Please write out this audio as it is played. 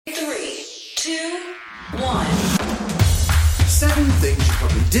2, 1. 7 things you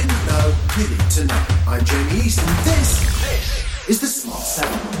probably didn't know you need to know. I'm Jamie East, and this is the Smart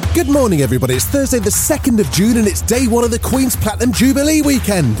 7. Good morning, everybody. It's Thursday, the 2nd of June, and it's day 1 of the Queen's Platinum Jubilee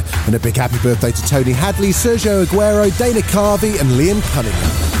weekend. And a big happy birthday to Tony Hadley, Sergio Aguero, Dana Carvey, and Liam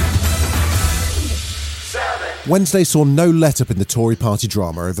Cunningham. Wednesday saw no let-up in the Tory party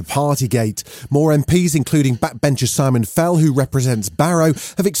drama over Partygate. More MPs, including backbencher Simon Fell, who represents Barrow,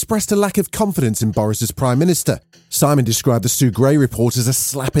 have expressed a lack of confidence in Boris as Prime Minister. Simon described the Sue Gray report as a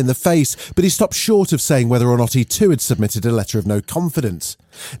slap in the face, but he stopped short of saying whether or not he too had submitted a letter of no confidence.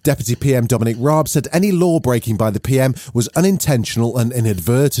 Deputy PM Dominic Raab said any law-breaking by the PM was unintentional and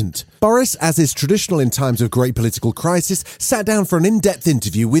inadvertent. Boris, as is traditional in times of great political crisis, sat down for an in-depth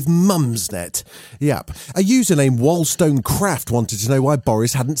interview with Mumsnet. Yep, a user named Wallstone Craft wanted to know why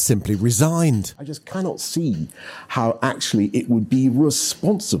Boris hadn't simply resigned. I just cannot see how actually it would be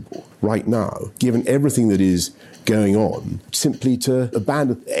responsible right now, given everything that is going on, simply to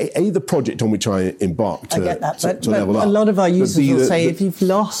abandon the project on which I embarked to, I get that, to level up. A lot of our users will say if you've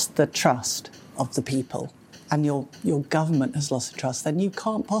lost the trust of the people and your government has lost the trust, then you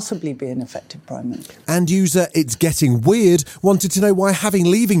can't possibly be an effective Prime Minister. And user It's Getting Weird wanted to know why having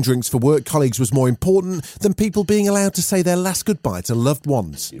leaving drinks for work colleagues was more important than people being allowed to say their last goodbye to loved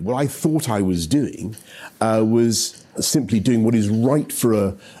ones. What I thought I was doing was simply doing what is right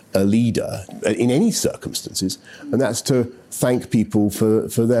for a leader in any circumstances, and that's to thank people for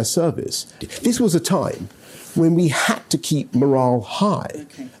their service. This was a time when we had to keep morale high.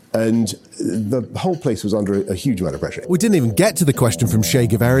 And the whole place was under a huge amount of pressure. We didn't even get to the question from Che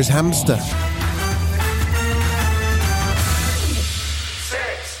Guevara's hamster.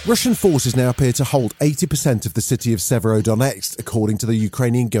 Russian forces now appear to hold 80% of the city of Severodonetsk, according to the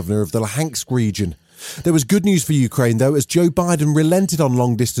Ukrainian governor of the Luhansk region. There was good news for Ukraine, though, as Joe Biden relented on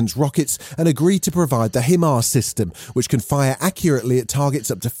long-distance rockets and agreed to provide the HIMARS system, which can fire accurately at targets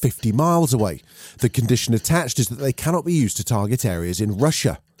up to 50 miles away. The condition attached is that they cannot be used to target areas in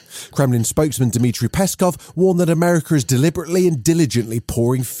Russia. Kremlin spokesman Dmitry Peskov warned that America is deliberately and diligently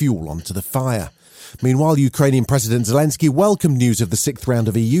pouring fuel onto the fire. Meanwhile, Ukrainian President Zelensky welcomed news of the 6th round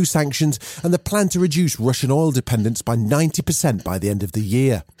of EU sanctions and the plan to reduce Russian oil dependence by 90% by the end of the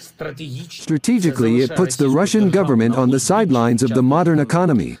year. Strategically, it puts the Russian government on the sidelines of the modern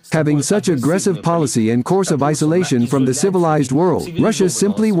economy. Having such aggressive policy and course of isolation from the civilized world, Russia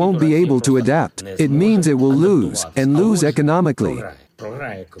simply won't be able to adapt. It means it will lose, and lose economically.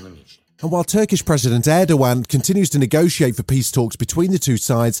 And while Turkish President Erdogan continues to negotiate for peace talks between the two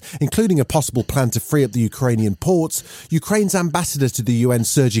sides, including a possible plan to free up the Ukrainian ports, Ukraine's ambassador to the UN,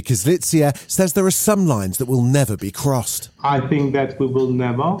 Sergei Kyslytsya, says there are some lines that will never be crossed. I think that we will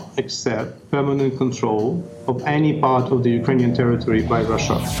never accept permanent control of any part of the Ukrainian territory by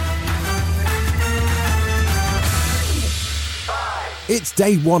Russia. It's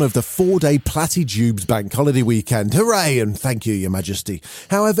day 1 of the 4-day Platty-Jubes bank holiday weekend. Hooray and thank you, Your Majesty.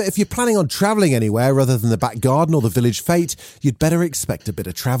 However, if you're planning on travelling anywhere other than the back garden or the village fete, you'd better expect a bit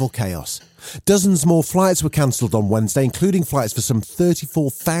of travel chaos. Dozens more flights were cancelled on Wednesday, including flights for some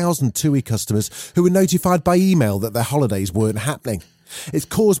 34,000 TUI customers who were notified by email that their holidays weren't happening. It's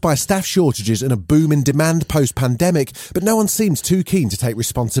caused by staff shortages and a boom in demand post-pandemic, but no one seems too keen to take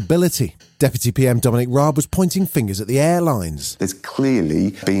responsibility. Deputy PM Dominic Raab was pointing fingers at the airlines. There's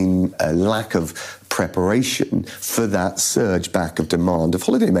clearly been a lack of preparation for that surge back of demand of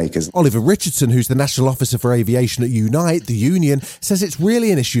holidaymakers. Oliver Richardson, who's the National Officer for Aviation at Unite, the union, says it's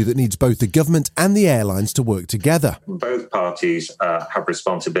really an issue that needs both the government and the airlines to work together. Both parties have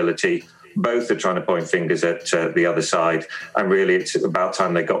responsibility. Both are trying to point fingers at the other side, and really it's about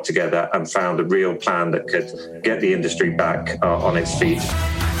time they got together and found a real plan that could get the industry back on its feet.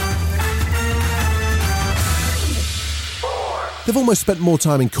 They've almost spent more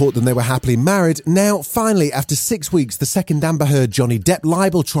time in court than they were happily married. Now, finally, after 6 weeks, the second Amber Heard Johnny Depp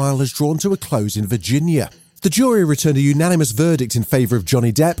libel trial has drawn to a close in Virginia. The jury returned a unanimous verdict in favour of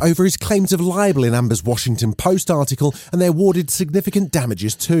Johnny Depp over his claims of libel in Amber's Washington Post article, and they awarded significant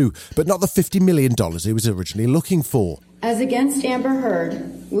damages too, but not the $50 million he was originally looking for. As against Amber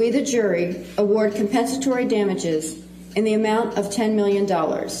Heard, we, the jury, award compensatory damages in the amount of $10 million.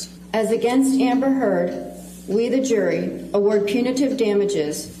 As against Amber Heard, we, the jury, award punitive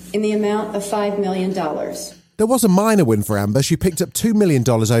damages in the amount of $5 million. There was a minor win for Amber. She picked up $2 million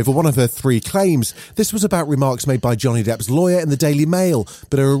over one of her 3 claims. This was about remarks made by Johnny Depp's lawyer in the Daily Mail,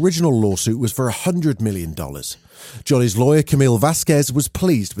 but her original lawsuit was for $100 million. Johnny's lawyer, Camille Vasquez, was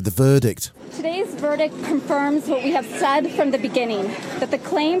pleased with the verdict. Today's verdict confirms what we have said from the beginning, that the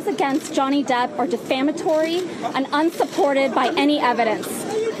claims against Johnny Depp are defamatory and unsupported by any evidence.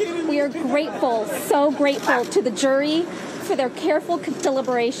 We are grateful, so grateful to the jury for their careful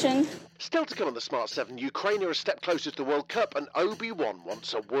deliberation. Still to come on the Smart 7, Ukraine are a step closer to the World Cup and Obi-Wan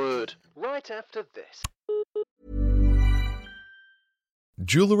wants a word. Right after this.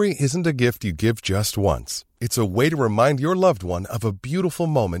 Jewelry isn't a gift you give just once. It's a way to remind your loved one of a beautiful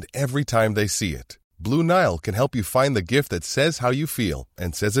moment every time they see it. Blue Nile can help you find the gift that says how you feel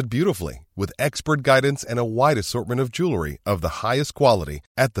and says it beautifully, with expert guidance and a wide assortment of jewelry of the highest quality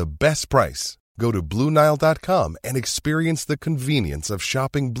at the best price. Go to BlueNile.com and experience the convenience of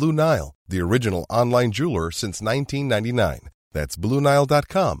shopping Blue Nile, the original online jeweler since 1999. That's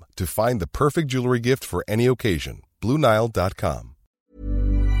BlueNile.com to find the perfect jewelry gift for any occasion. BlueNile.com.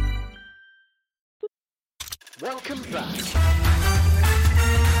 Welcome back.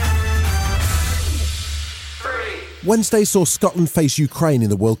 Wednesday saw Scotland face Ukraine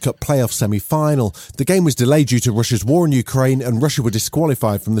in the World Cup playoff semi-final. The game was delayed due to Russia's war in Ukraine, and Russia were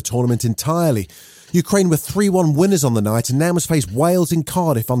disqualified from the tournament entirely. Ukraine were 3-1 winners on the night and now must face Wales in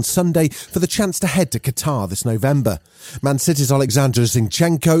Cardiff on Sunday for the chance to head to Qatar this November. Man City's Alexander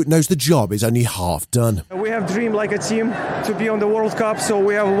Zinchenko knows the job is only half done. We have dreamed like a team to be on the World Cup, so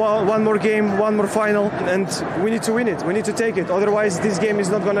we have one more game, one more final, and we need to win it. We need to take it. Otherwise, this game is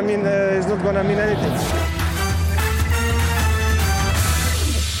not going to mean anything.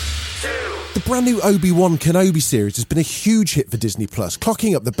 The brand new Obi-Wan Kenobi series has been a huge hit for Disney+,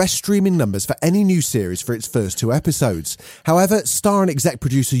 clocking up the best streaming numbers for any new series for its first 2 episodes. However, star and exec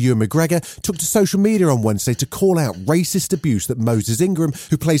producer Ewan McGregor took to social media on Wednesday to call out racist abuse that Moses Ingram,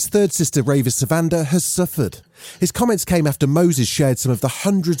 who plays third sister Ravis Savanda, has suffered. His comments came after Moses shared some of the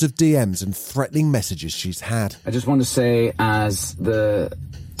hundreds of DMs and threatening messages she's had. I just want to say, as the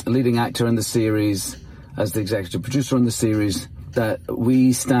leading actor in the series, as the executive producer on the series, that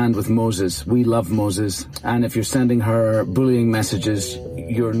we stand with Moses. We love Moses. And if you're sending her bullying messages,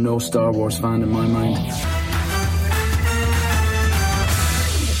 you're no Star Wars fan in my mind.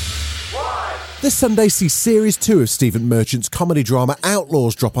 This Sunday sees Series 2 of Stephen Merchant's comedy drama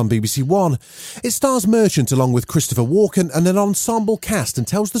Outlaws drop on BBC One. It stars Merchant along with Christopher Walken and an ensemble cast and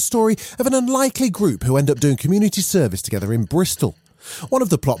tells the story of an unlikely group who end up doing community service together in Bristol. One of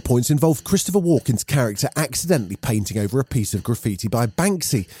the plot points involved Christopher Walken's character accidentally painting over a piece of graffiti by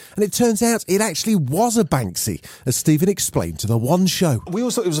Banksy, and it turns out it actually was a Banksy, as Stephen explained to The One Show. We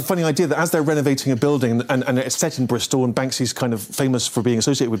always thought it was a funny idea that as they're renovating a building and it's set in Bristol and Banksy's kind of famous for being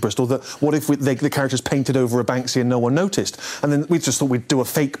associated with Bristol, that what if the characters painted over a Banksy and no one noticed? And then we just thought we'd do a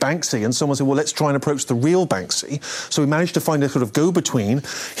fake Banksy, and someone said, well, let's try and approach the real Banksy. So we managed to find a sort of go-between.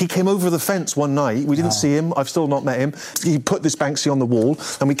 He came over the fence one night. We didn't see him. I've still not met him. He put this Banksy on the wall,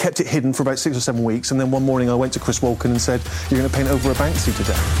 and we kept it hidden for about 6 or 7 weeks, and then one morning I went to Chris Walken and said, you're going to paint over a Banksy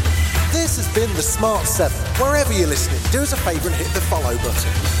today. This has been The Smart 7. Wherever you're listening, do us a favour and hit the follow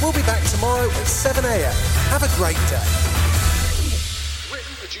button. We'll be back tomorrow at 7 a.m. Have a great day.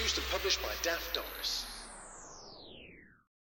 Written, produced and published by Daft Doris.